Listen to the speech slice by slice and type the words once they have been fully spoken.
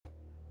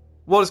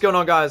What is going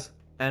on, guys,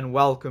 and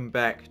welcome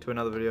back to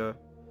another video.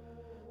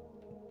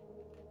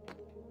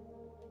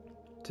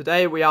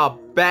 Today we are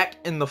back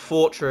in the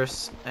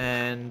fortress,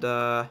 and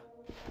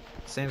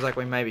seems like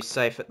we may be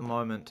safe at the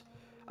moment.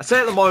 I say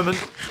at the moment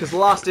because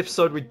last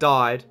episode we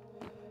died.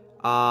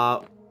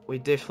 We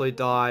definitely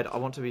died. I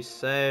want to be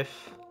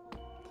safe.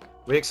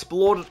 We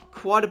explored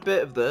quite a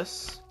bit of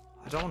this.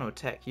 I don't want to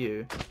attack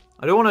you.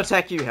 I don't want to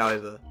attack you,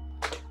 however.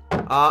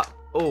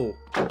 Oh.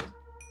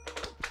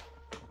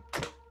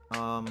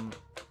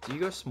 Do you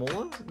go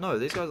smaller? No,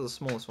 these guys are the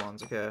smallest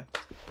ones. Okay.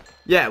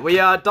 Yeah, we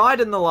died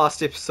in the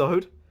last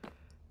episode.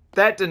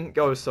 That didn't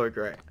go so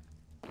great.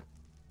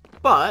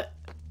 But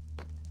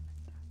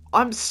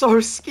I'm so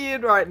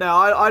scared right now.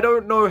 I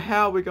don't know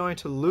how we're going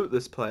to loot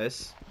this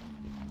place.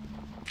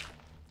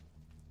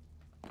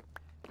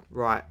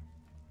 Right.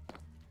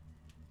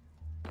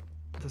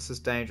 This is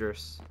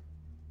dangerous.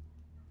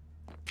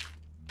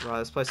 Right,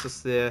 this place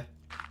is there.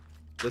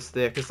 This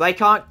there, because they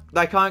can't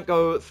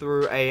go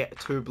through a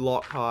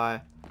 2-block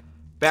high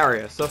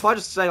barrier. So if I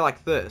just stay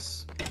like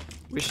this,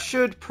 we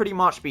should pretty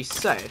much be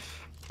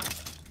safe.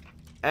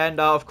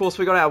 And of course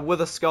we got our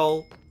wither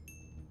skull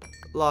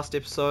last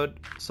episode,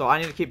 so I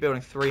need to keep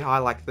building 3 high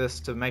like this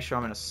to make sure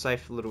I'm in a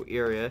safe little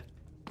area.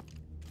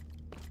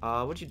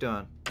 What you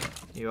doing?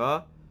 You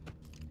are?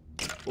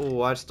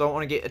 Oh, I just don't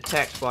want to get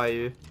attacked by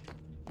you.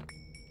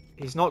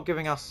 He's not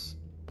giving us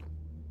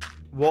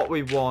what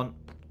we want.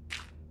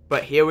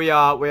 But here we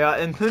are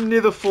in the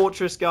Nether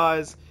fortress,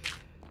 guys.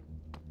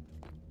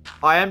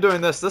 I am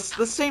doing this.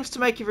 This seems to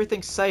make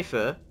everything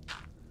safer.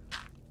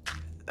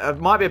 It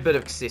might be a bit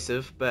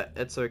excessive, but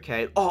it's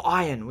okay. Oh,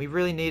 iron. We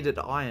really needed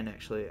iron,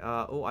 actually.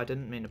 Oh, I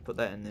didn't mean to put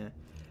that in there.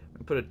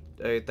 We put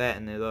that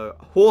in there, though.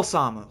 Horse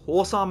armor.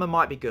 Horse armor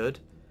might be good.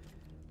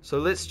 So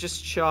let's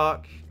just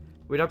chuck.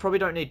 We probably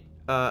don't need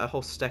a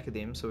whole stack of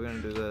them, so we're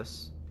going to do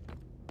this.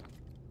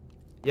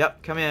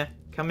 Yep, come here.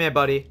 Come here,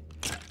 buddy.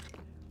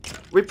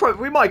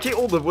 We might get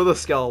all the wither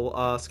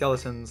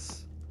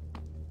skeletons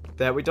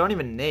that we don't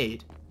even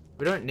need.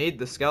 We don't need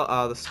the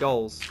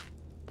skulls.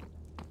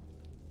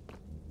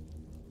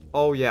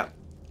 Oh yeah,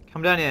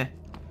 come down here,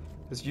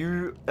 because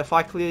if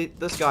I clear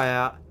this guy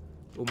out,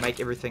 it will make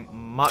everything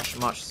much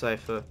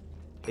safer.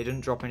 He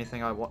didn't drop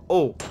anything I want.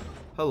 Oh,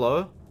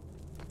 hello.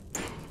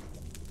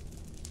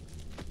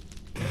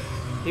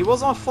 He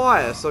was on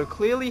fire, so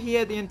clearly he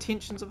had the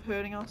intentions of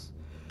hurting us,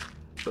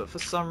 but for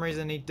some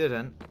reason he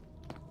didn't.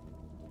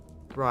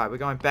 Right, we're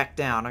going back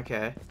down,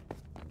 okay.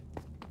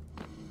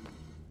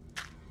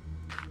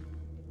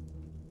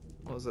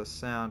 What was that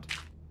sound?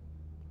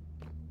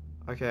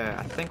 Okay,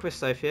 I think we're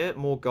safe here.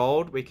 More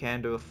gold, we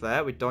can do with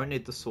that. We don't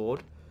need the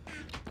sword.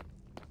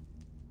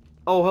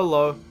 Oh,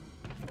 hello.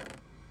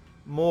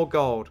 More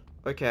gold.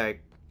 Okay.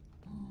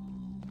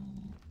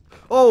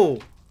 Oh!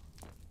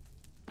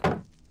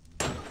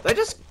 They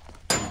just...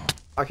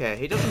 Okay,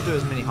 he doesn't do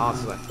as many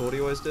hearts as I thought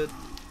he always did.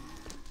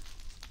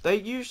 They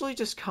usually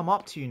just come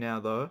up to you now,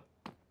 though.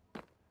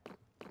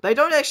 They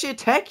don't actually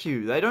attack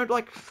you. They don't,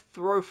 like,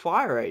 throw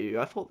fire at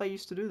you. I thought they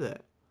used to do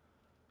that.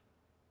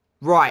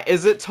 Right,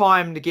 is it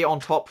time to get on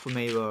top for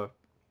me, though?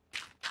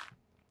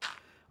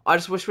 I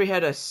just wish we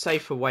had a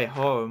safer way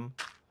home.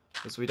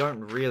 Because we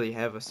don't really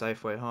have a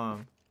safe way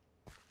home.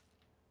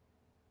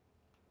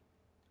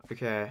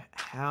 Okay,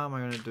 how am I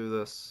going to do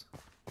this?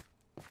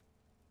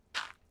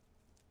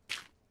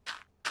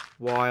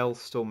 While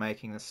still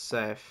making this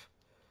safe.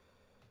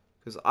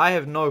 Because I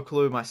have no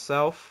clue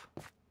myself.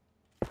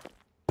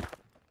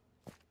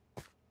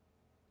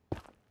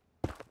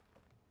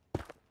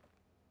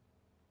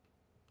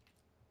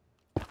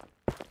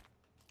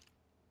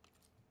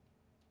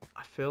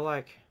 I feel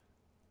like...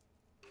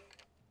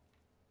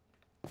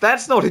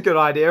 That's not a good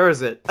idea,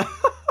 is it?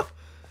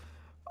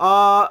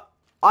 I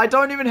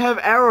don't even have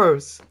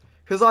arrows.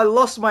 Because I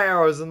lost my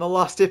arrows in the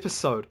last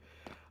episode.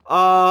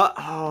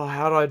 Oh,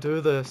 how do I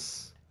do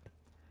this?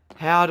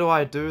 How do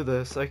I do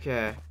this?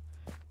 Okay.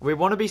 We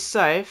want to be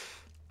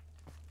safe.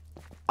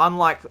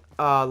 Unlike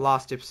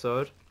last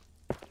episode.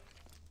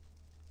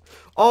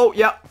 Oh,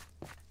 yep.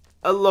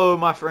 Hello,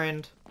 my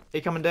friend. Are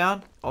you coming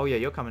down? Oh yeah,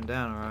 you're coming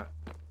down, alright.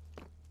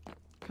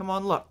 Come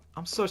on, look.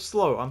 I'm so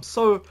slow. I'm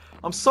so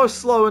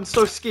slow and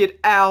so scared.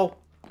 Ow.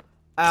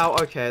 Ow.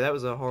 Okay, that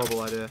was a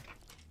horrible idea.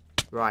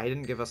 Right, he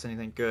didn't give us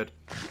anything good.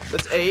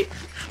 Let's eat.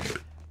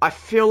 I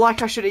feel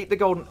like I should eat the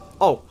golden...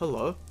 Oh,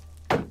 hello.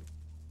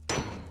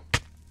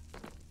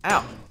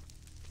 Ow.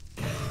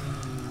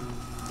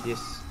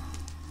 Yes.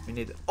 We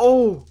need...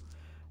 Oh!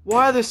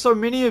 Why are there so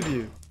many of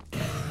you?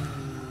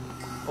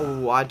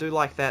 Oh, I do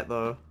like that,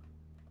 though.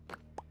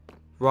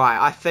 Right,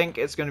 I think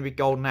it's going to be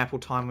golden apple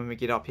time when we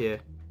get up here.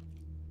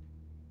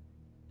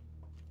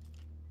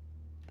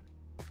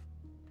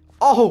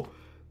 Oh!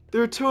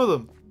 There are 2 of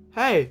them.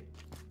 Hey.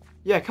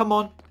 Yeah, come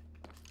on.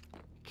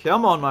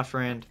 Come on, my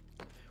friend.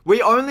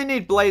 We only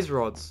need blaze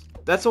rods.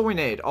 That's all we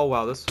need. Oh,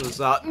 wow, this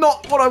was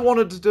not what I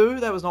wanted to do.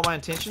 That was not my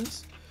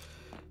intentions.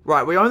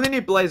 Right, we only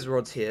need blaze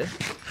rods here.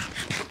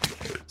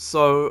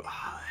 So,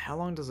 how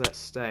long does that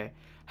stay?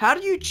 How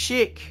do you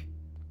check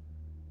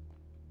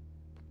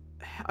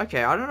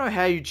Okay, I don't know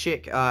how you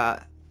check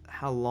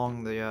how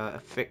long the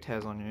effect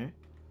has on you.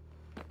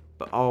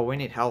 But oh, we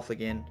need health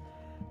again.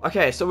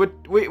 Okay, so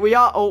we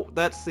are. Oh,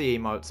 that's the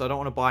emotes. I don't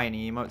want to buy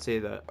any emotes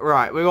either.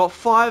 Right, we got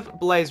 5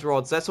 blaze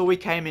rods. That's all we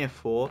came here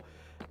for.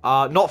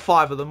 Not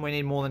 5 of them. We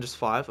need more than just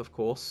 5, of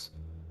course.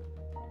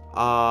 We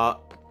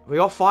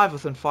got 5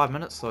 within 5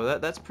 minutes though.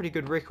 That's a pretty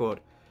good record.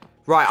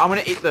 Right, I'm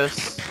gonna eat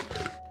this.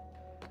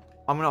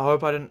 I'm gonna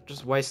hope I didn't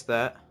just waste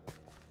that.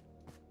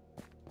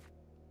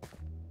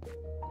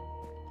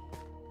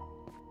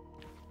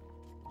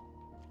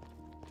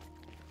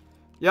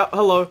 Yep,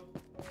 hello.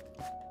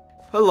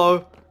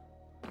 Hello.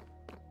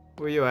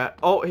 Where you at?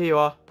 Oh, here you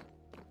are.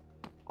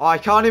 Oh, I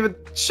can't even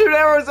shoot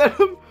arrows at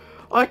him.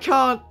 I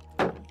can't.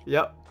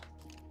 Yep.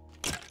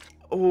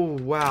 Oh,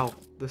 wow.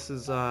 This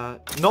is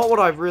not what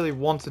I really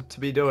wanted to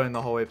be doing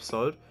the whole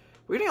episode.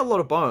 We're getting a lot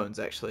of bones,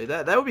 actually.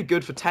 That would be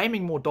good for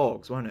taming more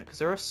dogs, won't it? Because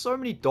there are so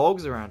many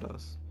dogs around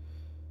us.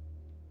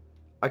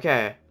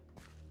 Okay.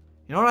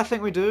 You know what I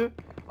think we do?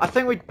 I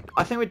think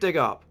we dig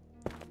up.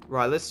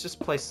 Right, let's just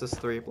place this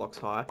 3 blocks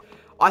high.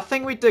 I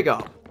think we dig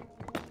up.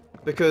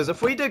 Because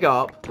if we dig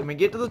up, then we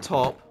get to the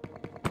top.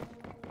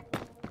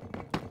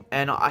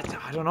 And I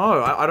don't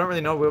know. I don't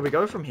really know where we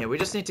go from here. We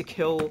just need to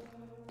kill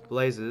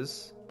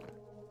blazes.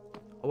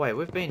 Oh, wait.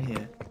 We've been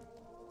here.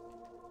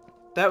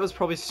 That was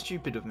probably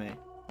stupid of me.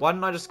 Why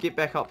didn't I just get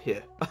back up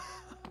here?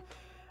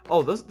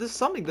 Oh, there's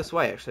something this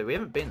way, actually. We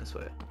haven't been this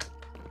way.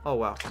 Oh,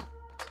 wow.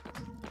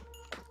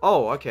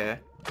 Oh, okay.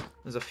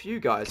 There's a few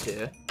guys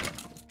here.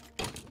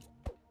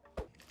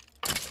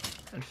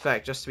 In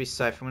fact, just to be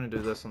safe, I'm going to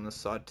do this on this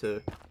side,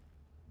 too.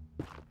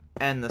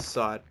 And this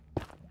side.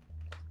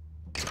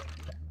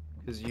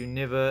 Because you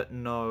never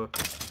know.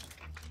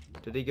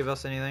 Did he give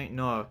us anything?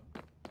 No.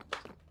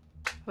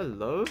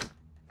 Hello?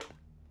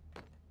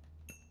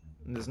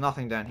 There's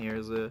nothing down here,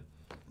 is there?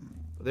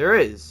 There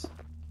is.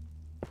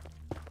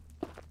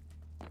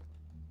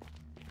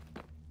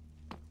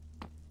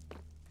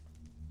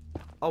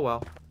 Oh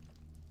well.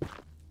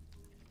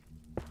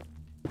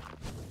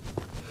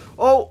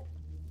 Oh!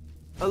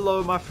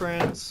 Hello, my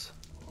friends.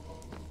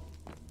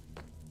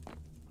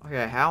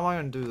 Okay, how am I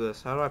going to do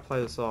this? How do I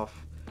play this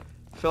off?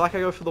 I feel like I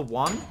go for the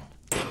 1.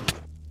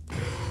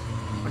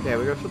 Okay,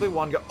 we go for the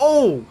 1. Go.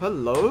 Oh!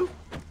 Hello?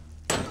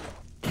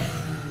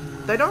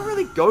 They don't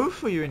really go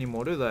for you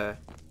anymore, do they?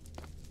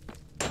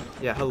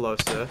 Yeah, hello,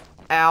 sir.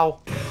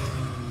 Ow.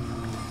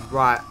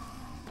 Right.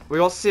 We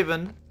got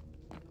 7.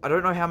 I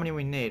don't know how many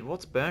we need.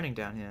 What's burning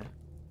down here?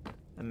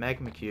 A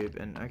magma cube,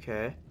 and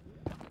okay.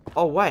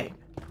 Oh, wait.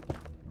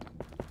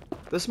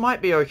 This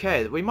might be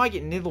okay. We might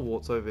get nether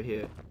warts over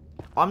here.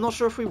 I'm not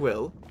sure if we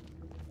will.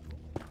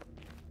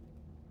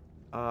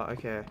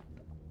 Okay.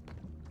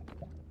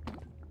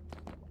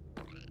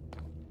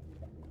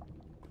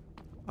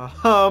 How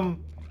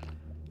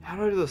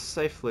do I do this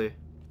safely?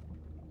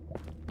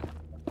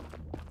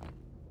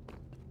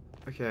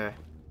 Okay.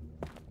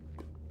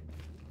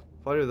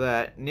 If I do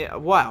that,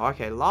 wow,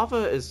 okay,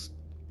 lava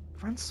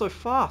runs so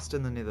fast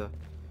in the nether.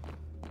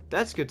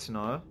 That's good to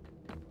know.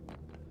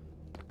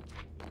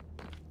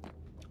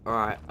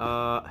 Alright,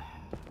 ow!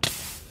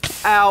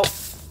 Ow!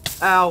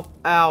 Ow!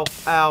 Ow!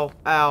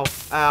 Ow!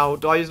 Ow!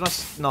 Do I use my...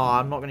 No,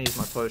 I'm not gonna use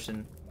my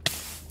potion.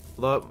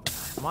 Although,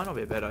 it might not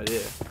be a bad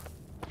idea.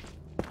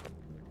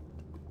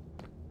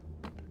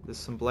 There's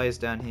some blaze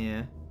down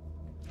here.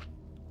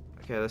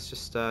 Okay, let's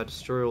just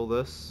destroy all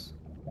this.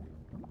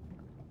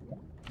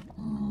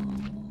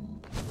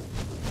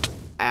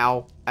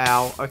 Ow.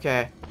 Ow.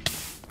 Okay.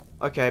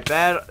 Okay,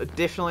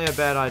 definitely a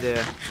bad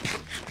idea.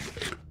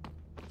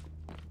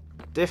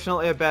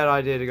 Definitely a bad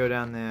idea to go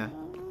down there.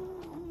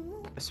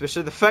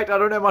 Especially the fact I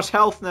don't have much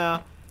health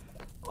now.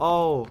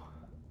 Oh.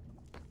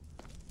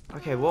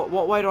 Okay,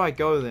 what way do I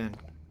go then?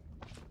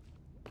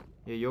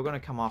 Yeah, you're gonna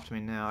come after me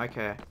now.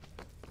 Okay.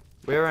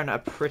 We're in a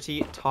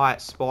pretty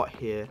tight spot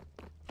here.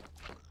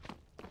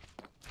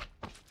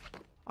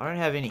 I don't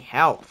have any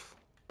health.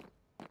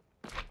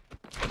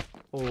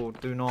 Oh,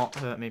 do not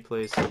hurt me,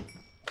 please.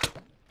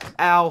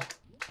 Ow.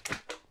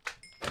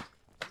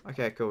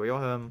 Okay, cool. We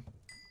got him.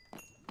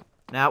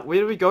 Now, where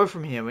do we go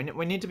from here?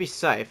 We need to be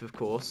safe, of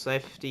course.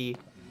 Safety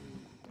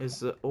is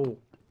the... Oh.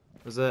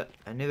 There's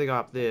another guy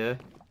up there.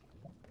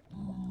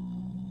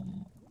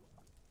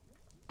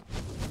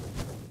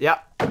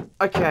 Yep.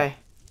 Okay.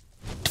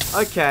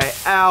 Okay.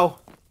 Ow.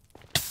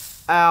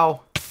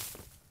 Ow.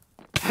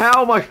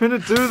 How am I going to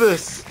do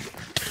this?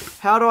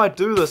 How do I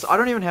do this? I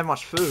don't even have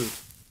much food.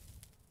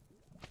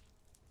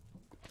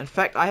 In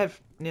fact, I have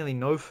nearly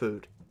no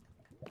food.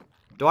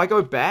 Do I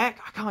go back?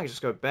 I can't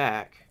just go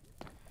back.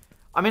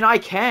 I mean, I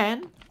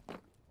can.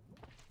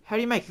 How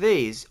do you make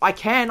these? I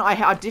can. I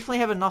definitely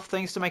have enough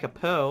things to make a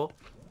pearl.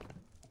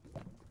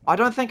 I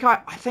don't think I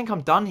think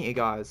I'm done here,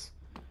 guys.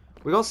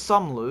 We got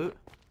some loot.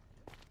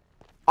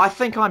 I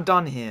think I'm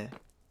done here.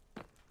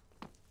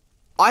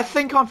 I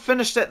think I'm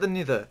finished at the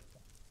nether.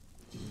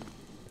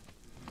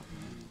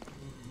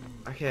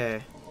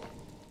 Okay.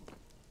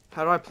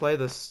 How do I play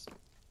this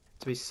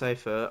to be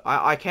safer?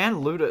 I can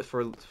loot it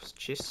for a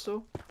chest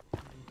still.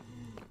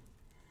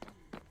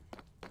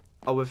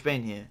 Oh, we've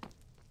been here.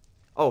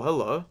 Oh,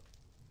 hello.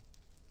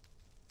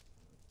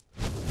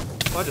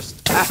 I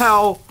just...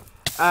 Ow!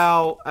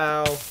 Ow,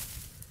 ow.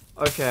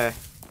 Okay.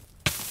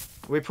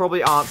 We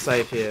probably aren't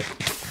safe here.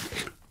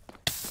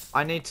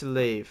 I need to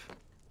leave.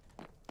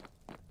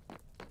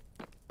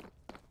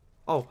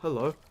 Oh,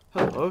 hello.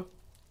 Hello.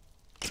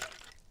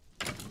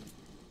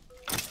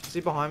 Is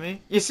he behind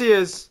me? Yes, he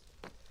is.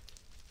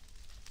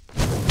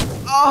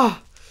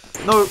 Ah!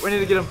 No, we need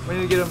to get him. We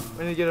need to get him.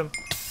 We need to get him.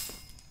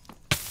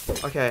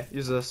 Okay,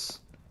 use this.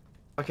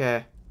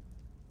 Okay.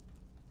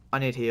 I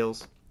need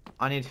heals.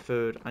 I need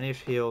food. I need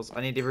heals.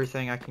 I need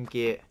everything I can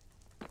get.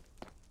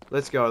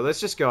 Let's go. Let's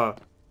just go.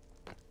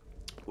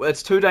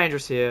 It's too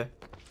dangerous here.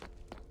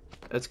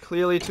 It's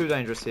clearly too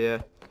dangerous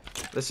here.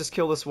 Let's just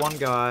kill this one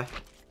guy.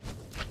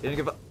 Didn't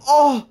give a...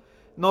 Oh!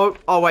 No.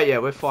 Oh, wait, yeah,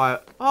 we're fire...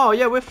 Oh,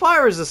 yeah, we're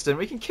fire resistant.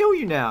 We can kill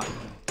you now.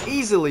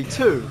 Easily,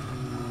 too.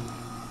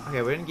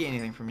 Okay, we didn't get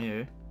anything from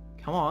you.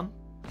 Come on.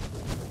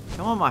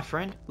 Come on, my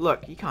friend.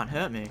 Look, you can't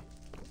hurt me.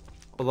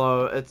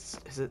 Although, is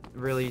it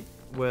really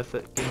worth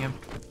it getting him?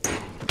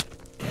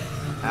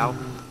 Ow.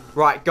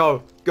 Right,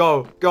 go.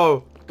 Go.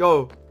 Go.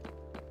 Go.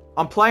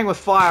 I'm playing with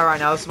fire right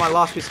now. This is my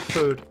last piece of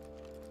food.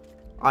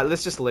 Alright,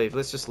 let's just leave.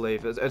 Let's just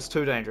leave. It's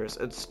too dangerous.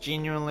 It's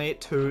genuinely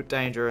too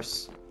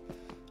dangerous.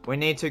 We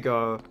need to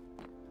go.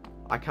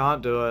 I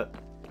can't do it.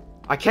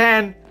 I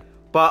can,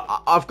 but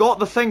I've got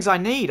the things I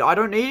need. I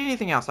don't need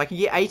anything else. I can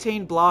get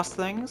 18 blast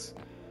things,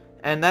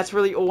 and that's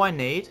really all I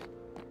need.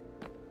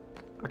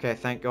 Okay,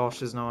 thank gosh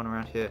there's no one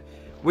around here.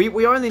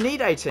 We only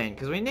need 18,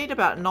 because we need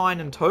about 9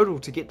 in total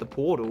to get the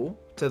portal,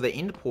 to the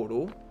end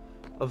portal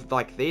of,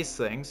 like, these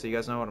things, so you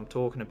guys know what I'm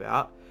talking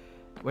about.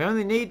 We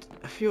only need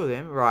a few of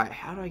them. Right,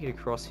 how do I get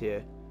across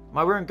here? Am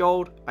I wearing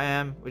gold? I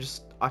am.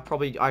 I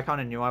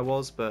kind of knew I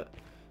was, but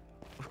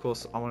of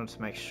course I wanted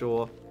to make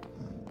sure.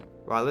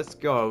 Right, let's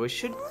go. We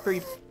should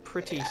be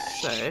pretty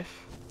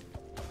safe.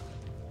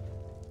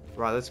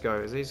 Right, let's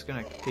go. He's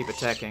gonna keep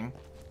attacking.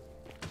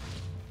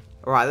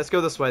 Alright, let's go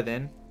this way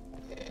then.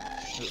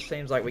 It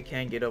seems like we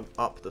can get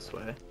up this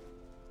way.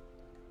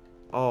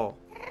 Oh.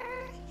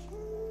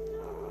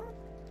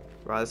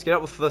 Right, let's get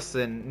up with this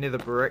then. Nether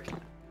brick.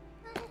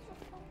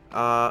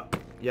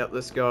 Yep,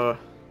 let's go.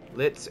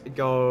 Let's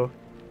go.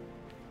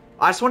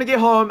 I just want to get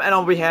home and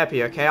I'll be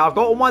happy, okay? I've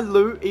got all my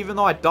loot, even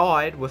though I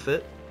died with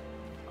it.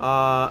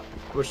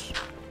 Which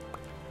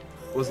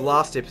was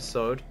last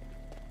episode.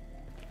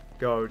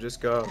 Go,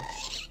 just go.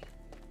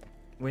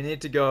 We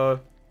need to go.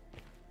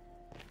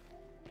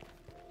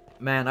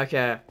 Man,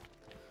 okay.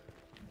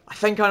 I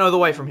think I know the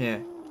way from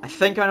here. I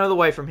think I know the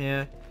way from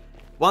here.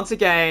 Once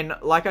again,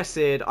 like I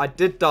said, I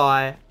did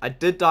die. I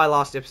did die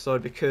last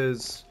episode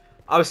because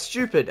I was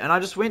stupid and I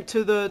just went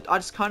to the... I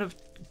just kind of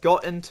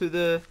got into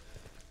the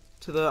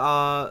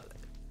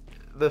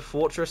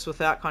fortress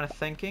without kind of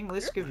thinking.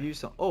 Let's give you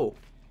some... Oh,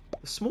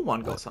 the small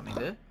one got something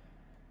there.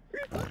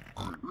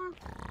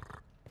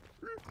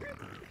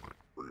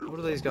 What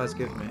do these guys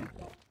give me?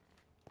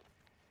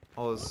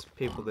 Oh, there's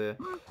people there.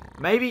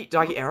 Maybe... Did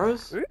I get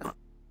arrows? Did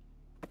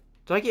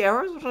I get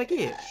arrows? What did I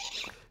get?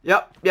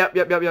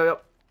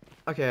 Yep.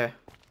 Okay.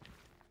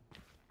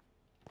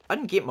 I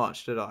didn't get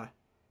much, did I?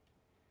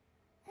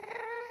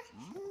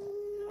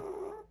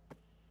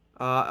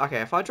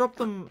 Okay, if I drop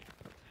them...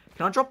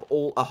 Can I drop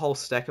a whole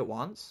stack at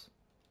once?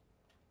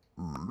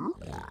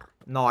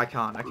 No, I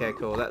can't. Okay,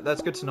 cool.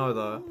 That's good to know,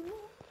 though.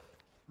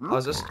 I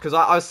was just... Because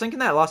I was thinking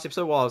that last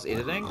episode while I was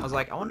editing. I was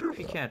like, I wonder if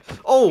you can.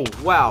 Oh,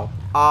 wow.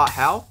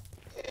 How?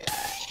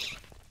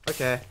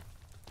 Okay.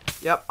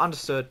 Yep,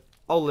 understood.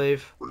 I'll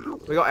leave.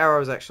 We got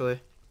arrows, actually.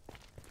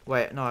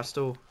 Wait, no, I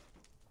still...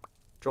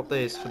 Drop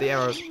these for the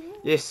arrows.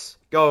 Yes,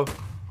 go.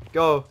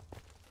 Go.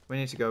 We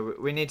need to go.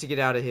 We need to get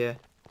out of here.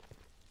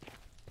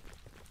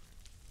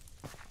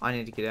 I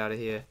need to get out of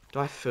here. Do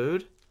I have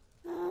food?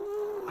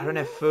 I don't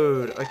have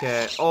food.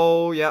 Okay.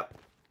 Oh, yep.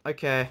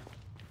 Okay.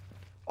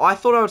 I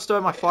thought I would stow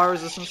my fire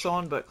resistance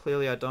on, but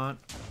clearly I don't.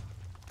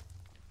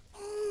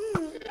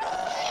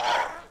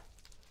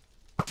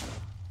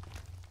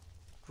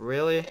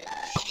 Really?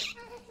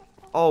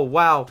 Oh,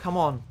 wow. Come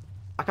on.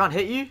 I can't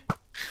hit you?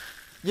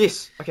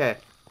 Yes. Okay.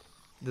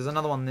 There's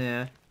another one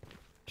there.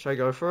 Should I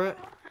go for it?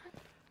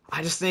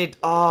 I just need...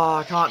 Oh,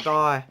 I can't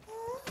die.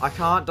 I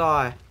can't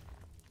die.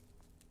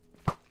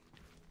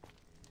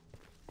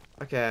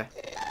 Okay.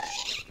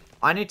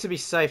 I need to be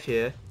safe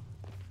here.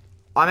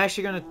 I'm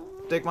actually going to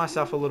dig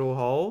myself a little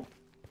hole.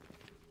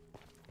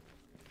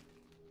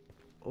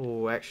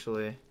 Oh,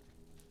 actually.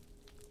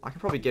 I can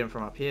probably get him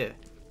from up here.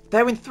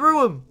 They went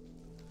through him!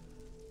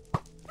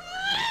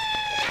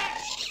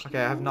 Okay,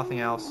 I have nothing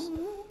else.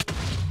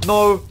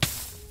 No!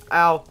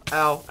 Ow,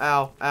 ow,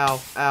 ow,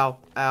 ow, ow,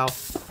 ow.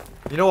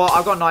 You know what?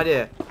 I've got an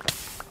idea.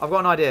 I've got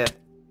an idea.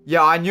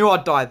 Yeah, I knew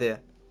I'd die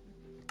there.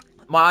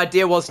 My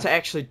idea was to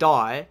actually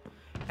die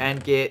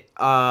and get,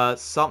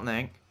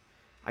 something.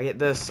 I get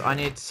this. I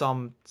need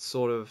some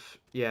sort of...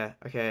 Yeah,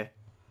 okay.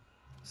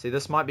 See,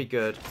 this might be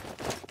good.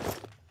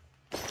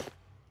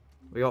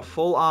 We got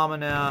full armor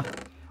now.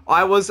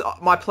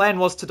 My plan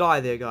was to die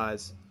there,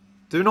 guys.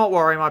 Do not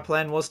worry, my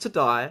plan was to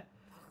die.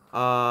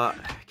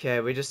 Okay,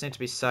 we just need to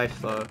be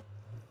safe though.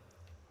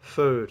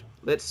 Food.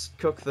 Let's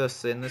cook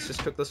this then. Let's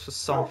just cook this for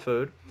some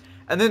food.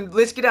 And then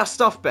let's get our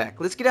stuff back.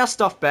 Let's get our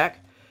stuff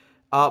back.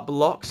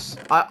 Blocks.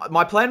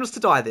 My plan was to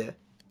die there.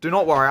 Do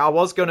not worry. I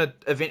was going to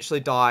eventually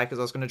die because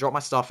I was going to drop my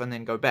stuff and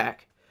then go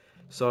back.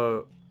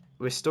 So,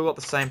 we've still got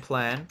the same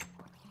plan.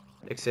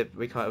 Except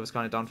it was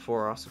kind of done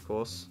for us, of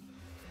course.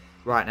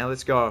 Right, now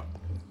let's go.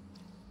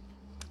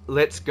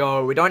 Let's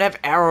go. We don't have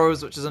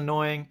arrows, which is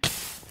annoying.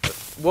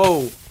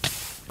 Whoa.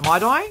 Am I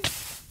dying?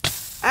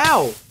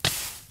 Ow.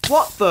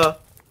 What the?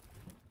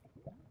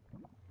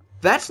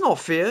 That's not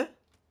fair.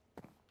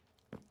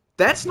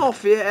 That's not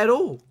fair at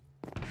all.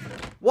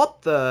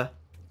 What the?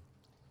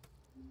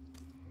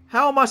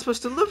 How am I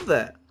supposed to live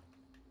that?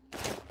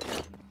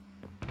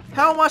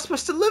 How am I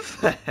supposed to live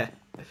that?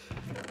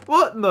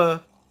 What in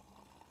the?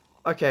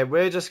 Okay,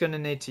 we're just going to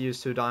need to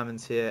use 2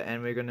 diamonds here,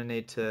 and we're going to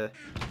need to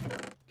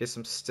get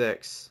some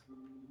sticks.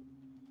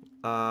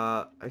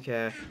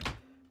 Okay.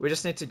 We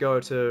just need to go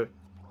to...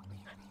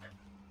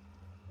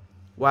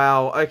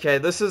 Wow, okay,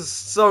 this is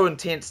so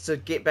intense to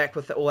get back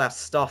with all our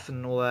stuff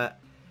and all that.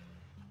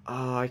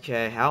 Oh,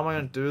 okay, how am I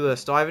going to do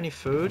this? Do I have any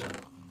food?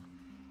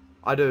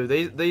 I do.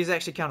 These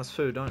actually count as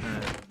food, don't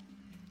they?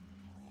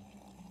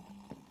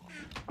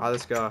 Alright,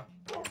 let's go.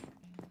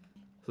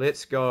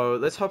 Let's go.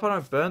 Let's hope I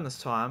don't burn this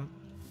time.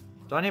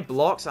 Do I need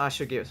blocks? I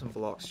should get some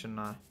blocks, shouldn't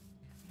I?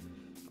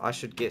 I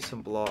should get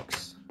some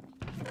blocks.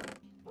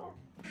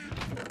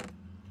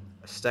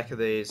 A stack of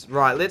these.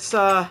 Right, let's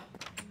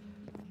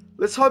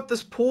hope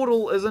this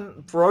portal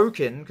isn't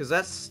broken, because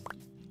that's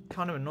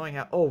kind of annoying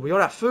how... Oh, we got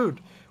our food.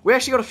 We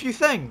actually got a few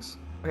things.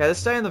 Okay, let's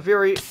stay in the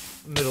very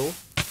middle.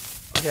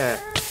 Okay.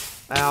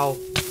 Ow.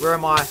 Where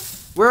am I?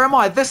 Where am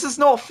I? This is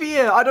not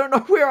fair. I don't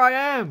know where I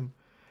am.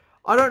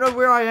 I don't know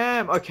where I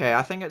am. Okay,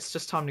 I think it's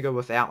just time to go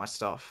without my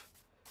stuff.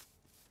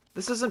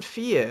 This isn't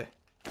fair.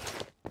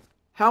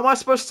 How am I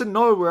supposed to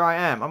know where I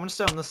am? I'm gonna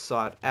stay on this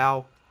side.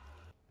 Ow.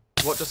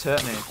 What just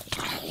hurt me?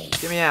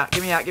 Get me out.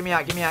 Get me out. Get me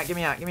out. Get me out. Get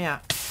me out. Get me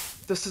out.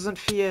 This isn't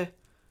fair.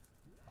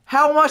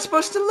 How am I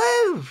supposed to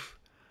live?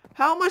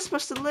 How am I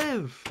supposed to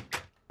live?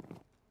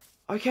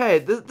 Okay,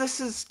 this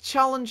is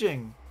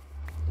challenging.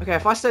 Okay,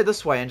 if I stay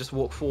this way and just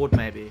walk forward,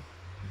 maybe.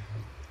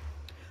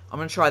 I'm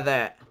gonna try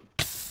that.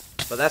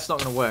 But that's not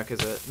gonna work, is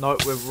it? No,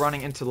 we're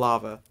running into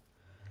lava.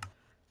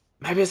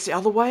 Maybe it's the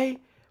other way?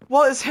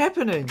 What is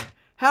happening?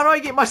 How do I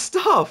get my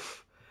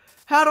stuff?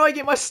 How do I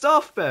get my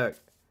stuff back?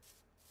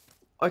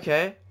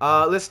 Okay,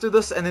 let's do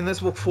this and then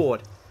let's walk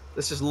forward.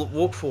 Let's just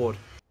walk forward.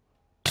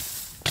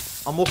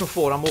 I'm walking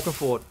forward, I'm walking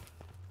forward.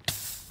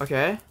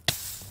 Okay.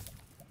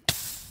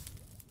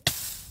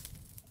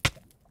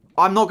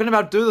 I'm not gonna be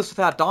able to do this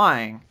without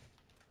dying.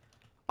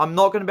 I'm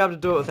not gonna be able to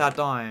do it without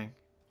dying.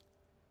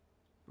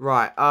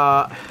 Right,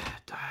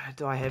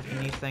 do I have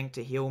anything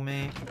to heal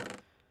me?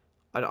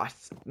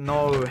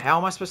 No, how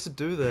am I supposed to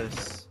do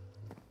this?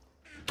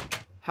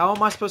 How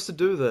am I supposed to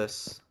do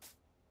this?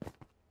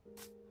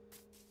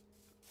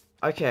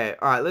 Okay,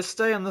 alright, let's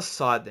stay on this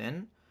side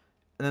then.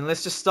 And then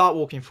let's just start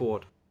walking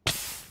forward.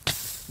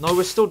 No,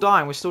 we're still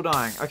dying, we're still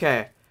dying.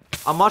 Okay,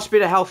 I'm much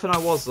better health than I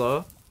was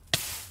though.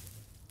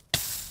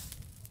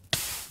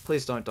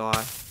 Please don't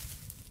die.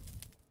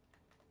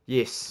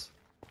 Yes.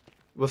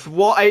 With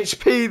what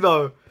HP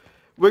though?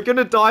 We're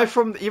gonna die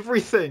from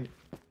everything.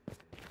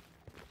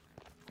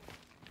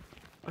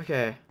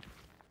 Okay.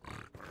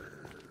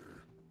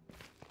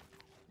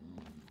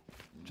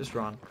 Just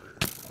run.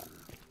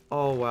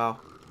 Oh wow.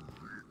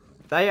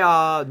 They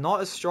are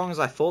not as strong as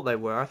I thought they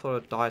were. I thought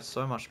it died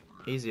so much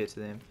easier to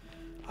them.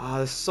 Ah,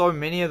 there's so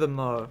many of them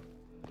though.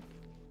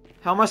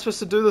 How am I supposed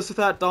to do this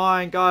without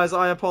dying? Guys,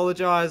 I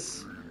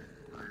apologize.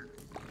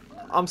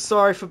 I'm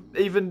sorry for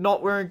even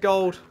not wearing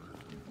gold.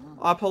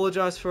 I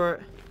apologize for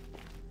it.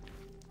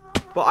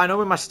 But I know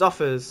where my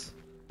stuff is.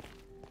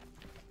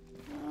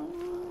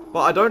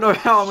 But I don't know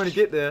how I'm going to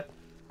get there.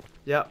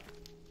 Yep.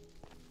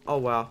 Oh,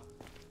 wow.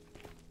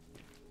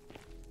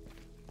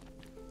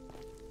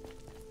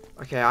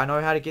 Okay, I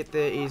know how to get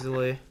there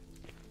easily.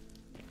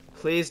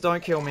 Please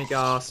don't kill me,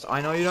 Ghast.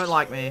 I know you don't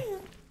like me.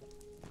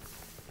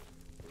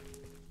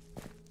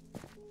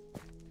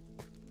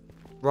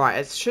 Right,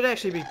 it should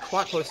actually be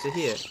quite close to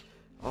here.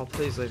 Oh,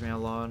 please leave me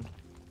alone.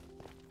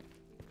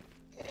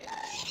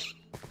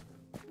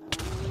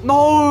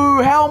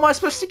 No! How am I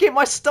supposed to get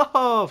my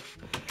stuff?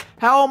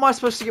 How am I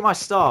supposed to get my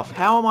stuff?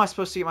 How am I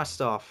supposed to get my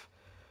stuff?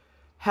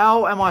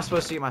 How am I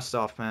supposed to get my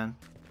stuff, man?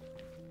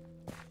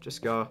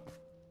 Just go.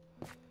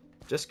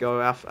 Just go.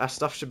 Our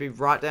stuff should be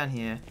right down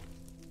here.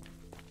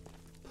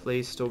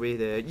 Please still be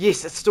there.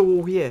 Yes, it's still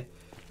all here.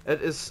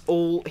 It is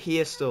all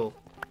here still.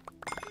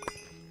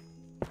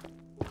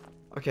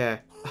 Okay.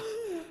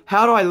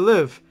 How do I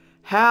live?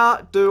 How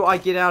do I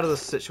get out of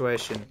this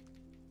situation?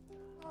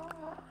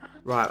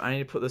 Right, I need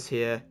to put this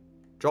here.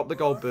 Drop the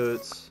gold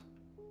boots.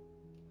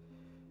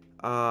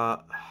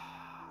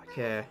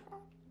 Okay.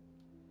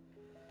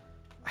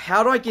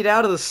 How do I get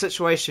out of this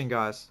situation,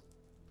 guys?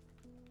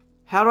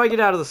 How do I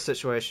get out of this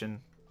situation?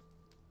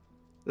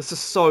 This is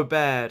so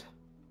bad.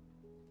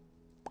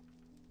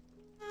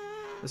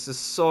 This is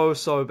so,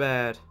 so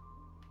bad.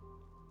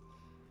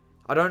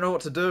 I don't know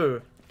what to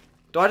do.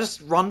 Do I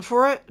just run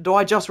for it? Do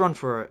I just run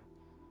for it?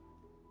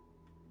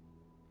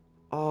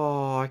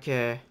 Oh,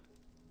 okay.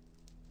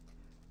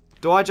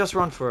 Do I just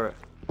run for it?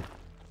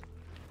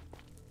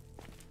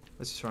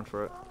 Let's just run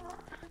for it.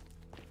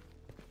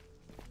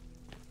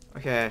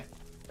 Okay.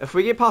 If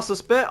we get past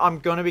this bit, I'm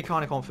gonna be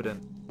kind of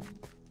confident.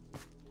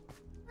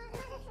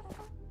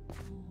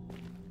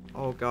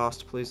 Oh,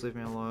 Ghast, please leave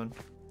me alone.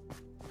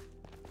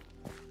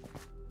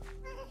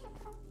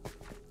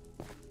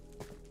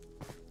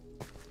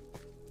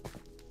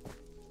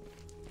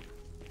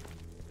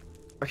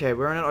 Okay,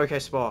 we're in an okay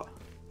spot.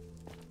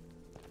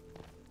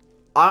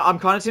 I'm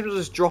kind of tempted to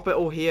just drop it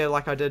all here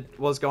like I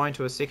was going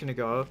to a second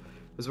ago.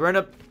 Because we're in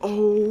a...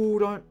 Oh,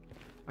 don't...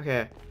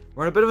 Okay.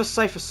 We're in a bit of a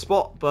safer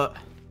spot, but...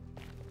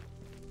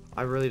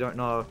 I really don't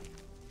know.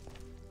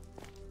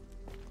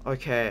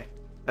 Okay.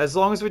 As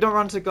long as we don't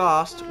run into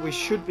Ghast, we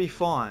should be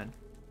fine.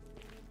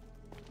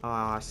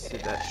 Ah, I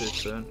said that too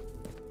soon.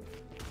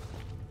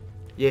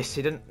 Yes,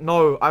 he didn't...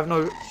 No, I have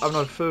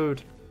no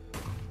food.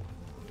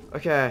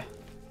 Okay.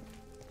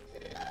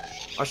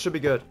 I should be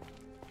good.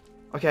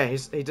 Okay,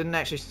 he didn't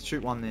actually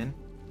shoot one then.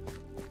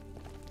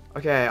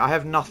 Okay, I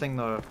have nothing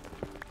though.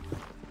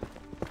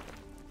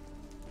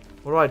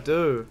 What do I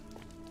do?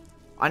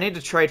 I need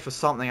to trade for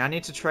something. I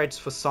need to trade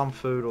for some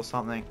food or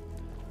something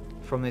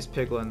from these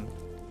piglin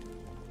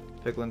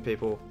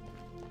people.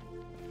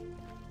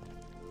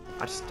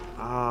 I just...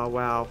 Ah,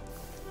 wow.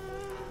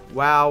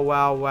 Wow,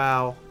 wow,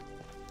 wow.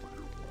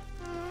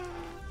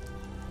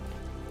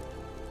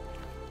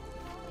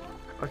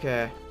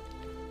 Okay.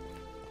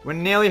 We're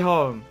nearly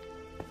home.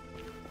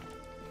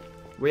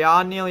 We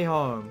are nearly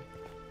home.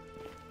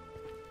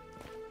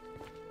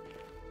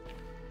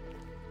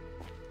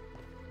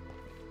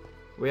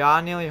 We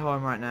are nearly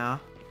home right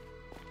now.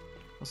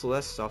 What's all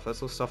that stuff?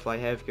 That's all stuff they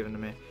have given to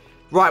me.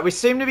 Right, we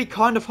seem to be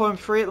kind of home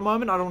free at the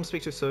moment. I don't want to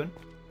speak too soon.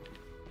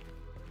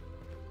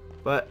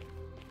 But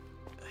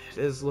it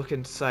is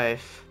looking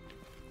safe.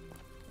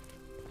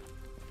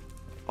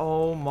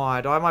 Oh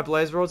my, do I have my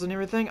blaze rods and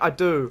everything? I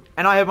do.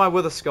 And I have my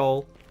wither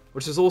skull,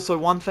 which is also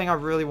one thing I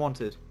really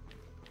wanted.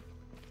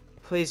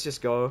 Please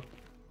just go.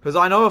 Because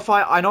I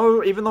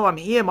know even though I'm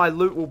here, my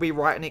loot will be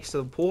right next to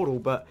the portal,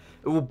 but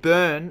it will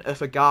burn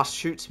if a ghast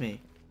shoots me.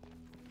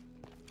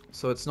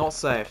 So it's not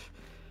safe.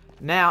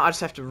 Now, I just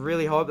have to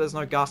really hope there's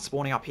no ghast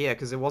spawning up here,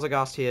 because there was a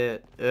ghast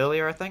here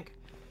earlier, I think.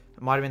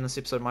 It might have been this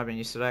episode, it might have been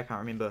yesterday, I can't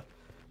remember.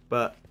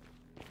 But,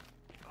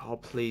 oh,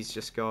 please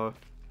just go.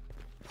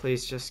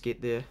 Please just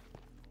get there.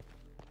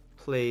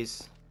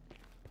 Please.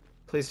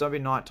 Please don't be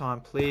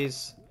nighttime,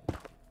 please.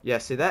 Yeah,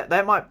 see,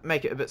 that might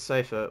make it a bit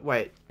safer.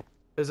 Wait.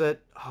 Is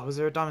it... Oh, is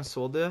there a diamond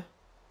sword there?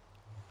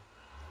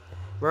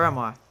 Where am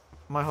I?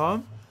 Am I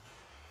home?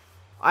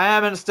 I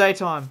am, and it's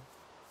daytime.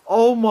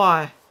 Oh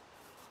my.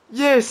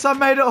 Yes, I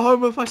made it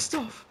home with my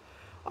stuff.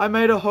 I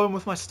made it home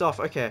with my stuff.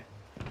 Okay.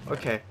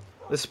 Okay.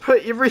 Let's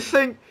put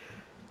everything...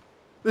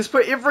 Let's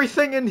put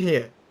everything in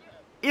here.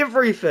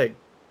 Everything.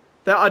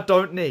 That I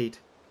don't need.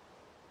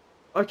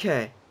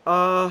 Okay.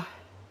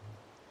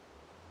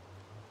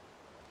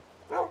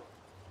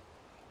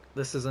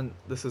 This isn't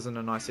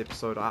a nice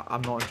episode.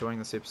 I'm not enjoying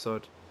this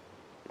episode.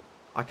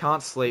 I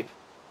can't sleep.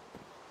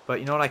 But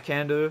you know what I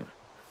can do?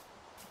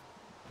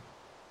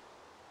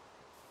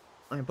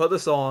 I can put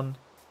this on.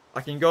 I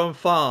can go and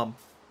farm.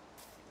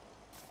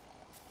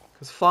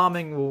 Because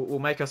farming will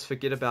make us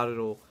forget about it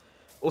all.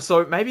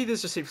 Also, maybe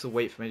there's just heaps of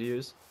wheat for me to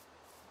use.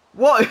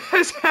 What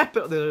has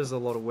happened? There is a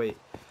lot of wheat.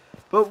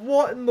 But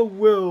what in the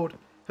world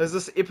has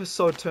this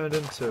episode turned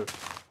into?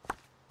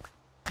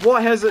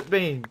 What has it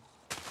been?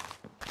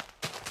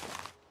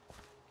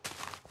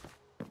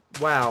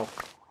 Wow.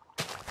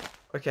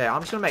 Okay,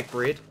 I'm just gonna make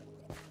bread.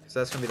 Because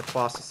that's gonna be the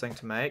fastest thing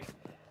to make.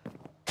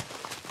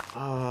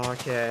 Oh,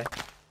 okay.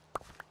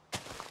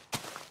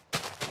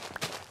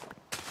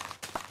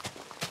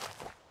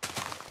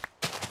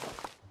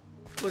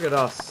 Look at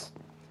us.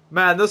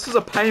 Man, this was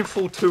a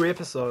painful 2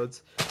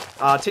 episodes.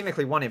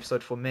 Technically 1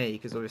 episode for me,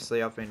 because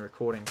obviously I've been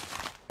recording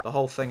the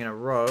whole thing in a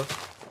row.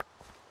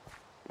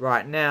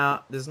 Right,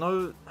 now, there's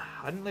no...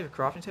 I didn't leave a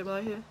crafting table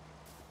out here.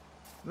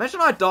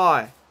 Imagine I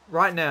die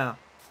right now.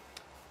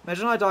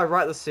 Imagine I die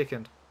right this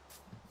second.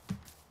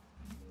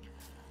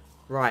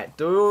 Right,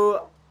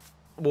 well,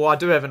 I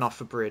do have enough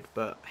for bread,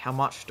 but how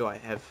much do I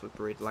have for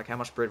bread? Like, how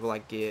much bread will I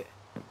get?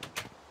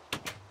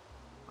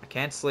 I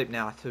can sleep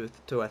now,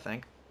 too, I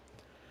think.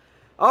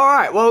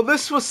 Alright, well,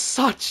 this was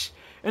such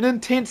an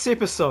intense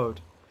episode.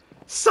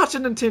 Such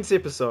an intense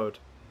episode.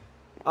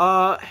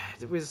 I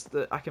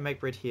can make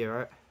bread here,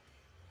 right?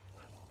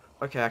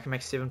 Okay, I can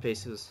make 7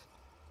 pieces.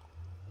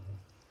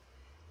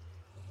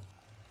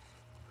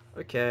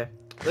 Okay,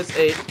 let's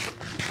eat.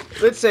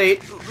 Let's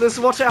eat. Let's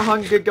watch our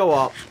hunger go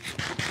up.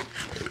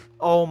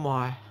 Oh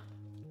my.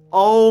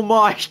 Oh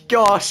my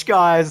gosh,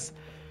 guys.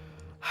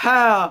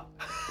 How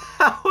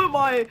am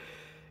I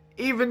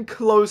even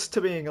close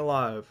to being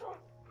alive?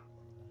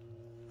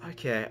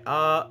 Okay,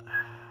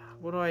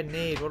 what do I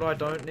need? What do I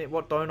don't need?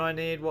 What don't I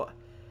need? What?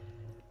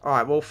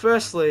 Alright, well,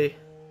 firstly,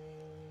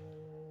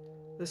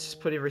 let's just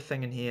put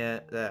everything in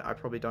here that I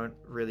probably don't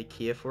really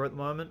care for at the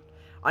moment.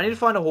 I need to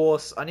find a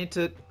horse.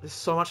 There's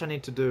so much I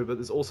need to do, but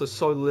there's also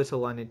so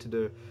little I need to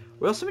do.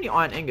 We have so many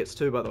iron ingots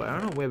too, by the way. I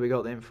don't know where we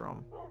got them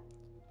from.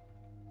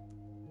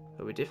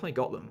 But we definitely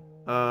got them.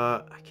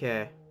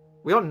 Okay.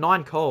 We got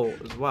 9 coal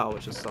as well,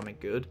 which is something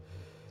good.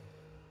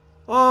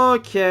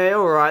 Okay,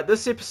 alright.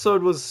 This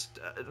episode was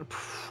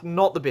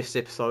not the best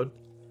episode.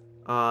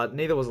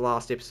 Neither was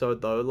last episode,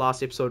 though.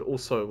 Last episode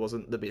also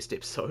wasn't the best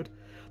episode.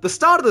 The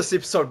start of this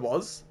episode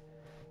was.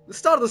 The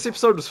start of this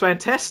episode was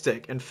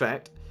fantastic, in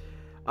fact.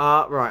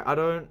 Right, I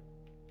don't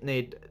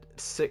need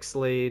 6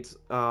 leads.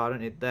 I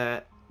don't need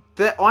that.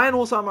 That iron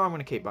horse armor I'm going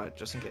to keep, by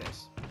just in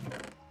case.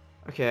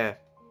 Okay.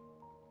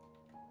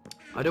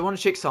 I do want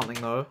to check something,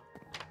 though.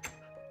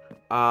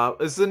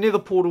 Is the nether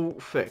portal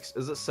fixed?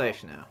 Is it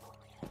safe now?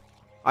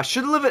 I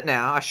should live it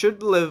now. I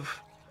should live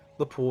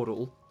the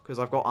portal, because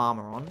I've got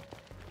armor on.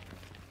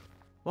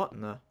 What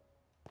in the...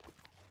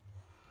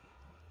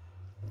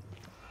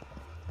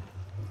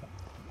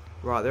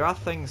 Right, there are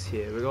things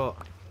here. We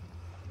got...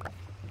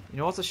 You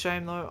know what's a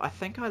shame, though? I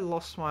think I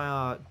lost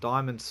my,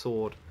 diamond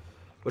sword.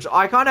 Which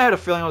I kind of had a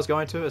feeling I was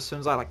going to as soon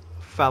as I, like,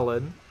 fell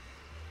in.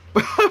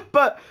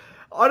 But,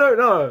 I don't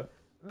know.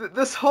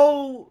 This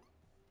whole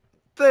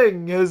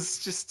thing has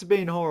just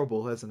been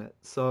horrible, hasn't it?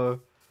 So,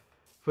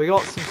 we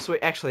got some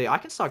sweet... Actually, I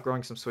can start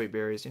growing some sweet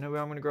berries. You know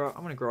where I'm going to grow? I'm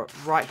going to grow it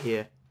right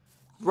here.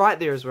 Right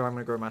there is where I'm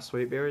going to grow my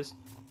sweet berries.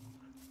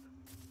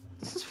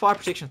 This is fire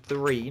protection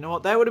 3. You know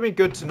what? That would have been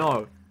good to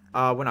know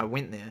when I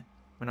went there.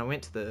 When I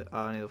went to the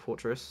near the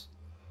fortress.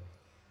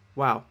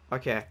 Wow.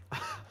 Okay.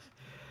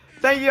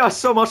 Thank you guys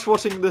so much for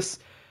watching this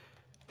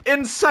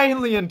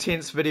insanely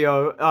intense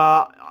video.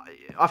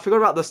 I forgot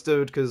about this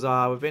dude because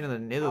we've been in the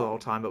nether the whole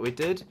time, but we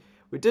did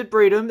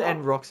breed him,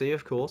 and Roxy,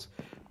 of course.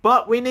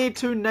 But we need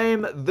to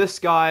name this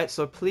guy,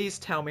 so please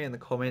tell me in the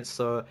comments.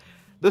 So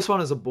this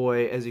one is a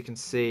boy, as you can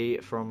see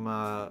from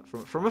a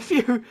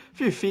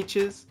few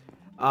features.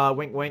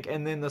 Wink wink.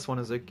 And then this one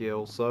is a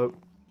girl. So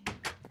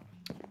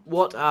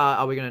what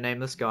are we going to name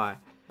this guy?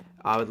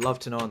 I would love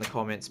to know in the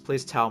comments.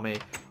 Please tell me.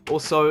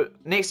 Also,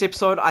 next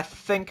episode, I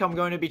think I'm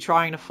going to be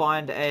trying to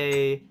find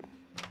a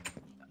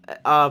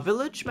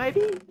village, maybe?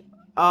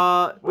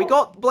 We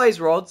got blaze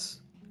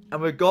rods,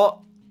 and we've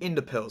got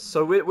ender pills.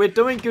 So we're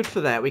doing good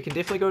for that. We can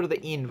definitely go to the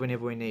end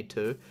whenever we need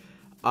to.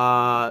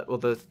 Well,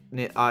 the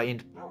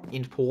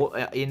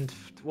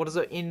what is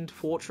it? End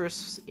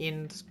fortress,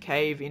 end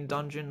cave, end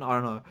dungeon. I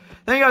don't know.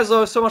 Thank you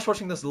guys so much for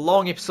watching this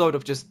long episode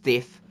of just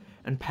death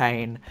and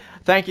pain.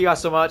 Thank you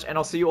guys so much, and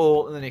I'll see you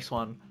all in the next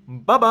one.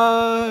 Bye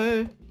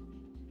bye.